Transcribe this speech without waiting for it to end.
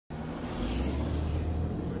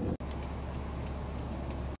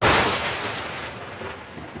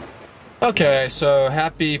Okay, so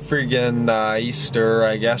happy friggin' Easter,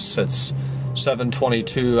 I guess. It's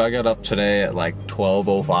 7:22. I got up today at like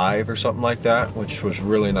 12:05 or something like that, which was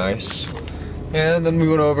really nice. And then we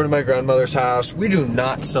went over to my grandmother's house. We do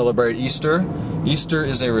not celebrate Easter. Easter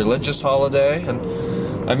is a religious holiday,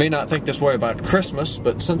 and I may not think this way about Christmas,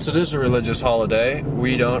 but since it is a religious holiday,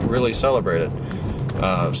 we don't really celebrate it.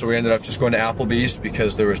 So we ended up just going to Applebee's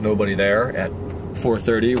because there was nobody there at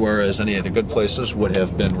 4:30, whereas any of the good places would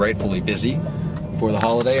have been rightfully busy for the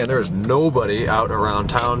holiday, and there was nobody out around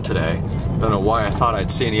town today. I don't know why I thought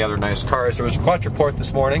I'd see any other nice cars. There was a quad report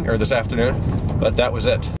this morning, or this afternoon, but that was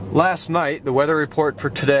it. Last night, the weather report for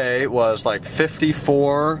today was like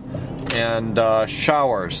 54 and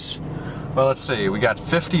showers. Well, let's see, we got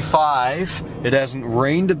 55, it hasn't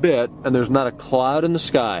rained a bit, and there's not a cloud in the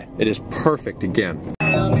sky. It is perfect again.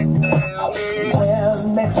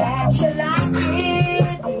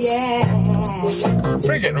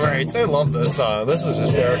 Freaking right, I love this song. This is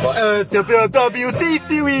hysterical. The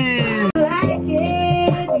BOWCHIKAWAHWAH!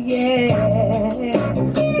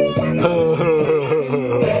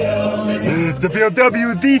 The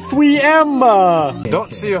BMW Z3M!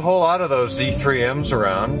 Don't see a whole lot of those Z3Ms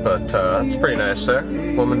around, but it's pretty nice there.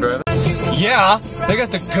 Woman driving. Yeah, they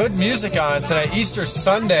got the good music on tonight. Easter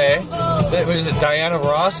Sunday. What is it? Diana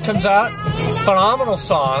Ross comes out. Phenomenal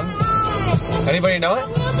song. Anybody know it?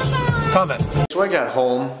 Comment. So I got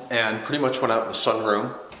home and pretty much went out in the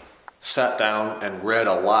sunroom, sat down and read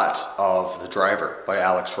a lot of The Driver by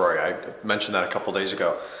Alex Roy. I mentioned that a couple days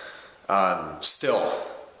ago. Still,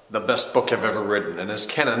 the best book I've ever written, and as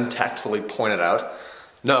Kenan tactfully pointed out,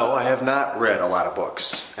 no, I have not read a lot of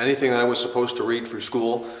books. Anything that I was supposed to read for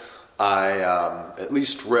school, I at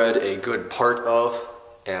least read a good part of,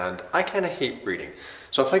 and I kind of hate reading.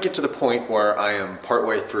 So if I get to the point where I am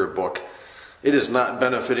partway through a book, it is not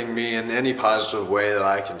benefiting me in any positive way that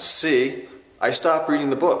I can see, I stop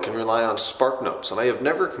reading the book and rely on Spark Notes, and I have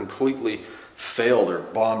never completely failed or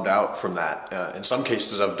bombed out from that. In some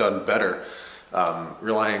cases I've done better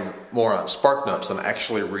relying more on Spark Notes than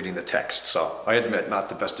actually reading the text. So I admit, not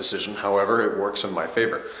the best decision, however it works in my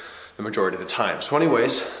favor the majority of the time. So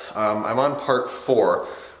anyways, I'm on part 4,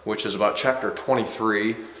 which is about chapter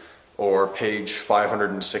 23 or page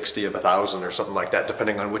 560 of 1,000 or something like that,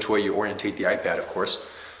 depending on which way you orientate the iPad, of course,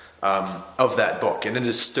 of that book. And it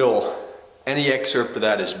is still, any excerpt of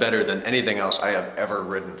that is better than anything else I have ever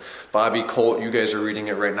written. Bobby, Colt, you guys are reading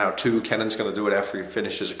it right now too. Kenan's going to do it after he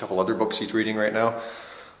finishes a couple other books he's reading right now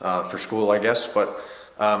for school, I guess. But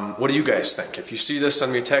what do you guys think? If you see this,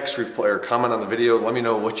 send me a text, reply, or comment on the video. Let me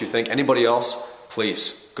know what you think. Anybody else,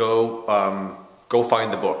 please go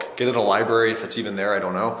find the book. Get it at a library if it's even there, I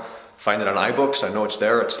don't know. Find it on iBooks. I know it's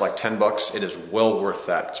there. It's like 10 bucks. It is well worth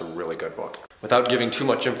that. It's a really good book. Without giving too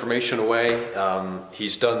much information away,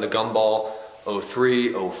 he's done the Gumball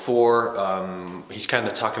 03, 04. He's kind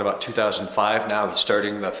of talking about 2005 now. He's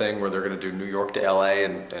starting the thing where they're going to do New York to LA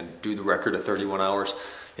and do the record of 31 hours.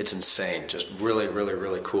 It's insane. Just really, really,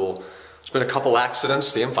 really cool. There's been a couple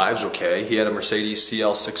accidents. The M5's okay. He had a Mercedes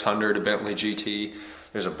CL600, a Bentley GT.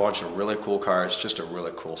 There's a bunch of really cool cars. Just a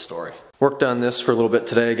really cool story. Worked on this for a little bit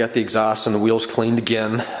today. Got the exhaust and the wheels cleaned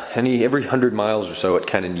again. Every 100 miles or so, it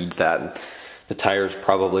kind of needs that. And the tire's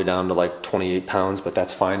probably down to like 28 pounds, but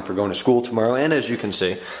that's fine for going to school tomorrow. And as you can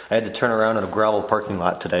see, I had to turn around in a gravel parking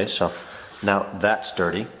lot today, so now that's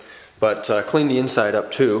dirty. But clean the inside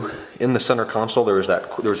up too. In the center console, there was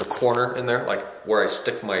a corner in there, like where I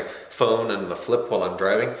stick my phone and the flip while I'm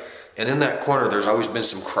driving. And in that corner, there's always been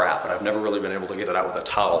some crap, and I've never really been able to get it out with a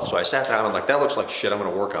towel. So I sat down and I'm like, that looks like shit, I'm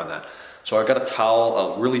gonna work on that. So I got a towel,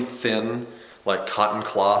 a really thin, like cotton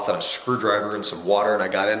cloth, and a screwdriver and some water, and I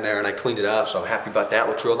got in there and I cleaned it out, so I'm happy about that.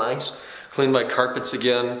 Looks real nice. Cleaned my carpets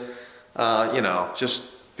again. You know,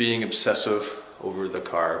 just being obsessive over the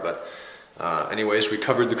car. But anyways, we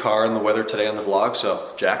covered the car and the weather today on the vlog,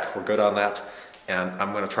 so Jack, we're good on that. And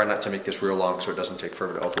I'm going to try not to make this real long so it doesn't take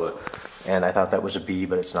forever to upload. And I thought that was a B,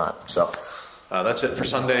 but it's not. So that's it for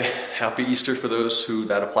Sunday. Happy Easter for those who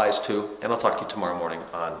that applies to, and I'll talk to you tomorrow morning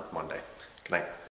on Monday. Good night.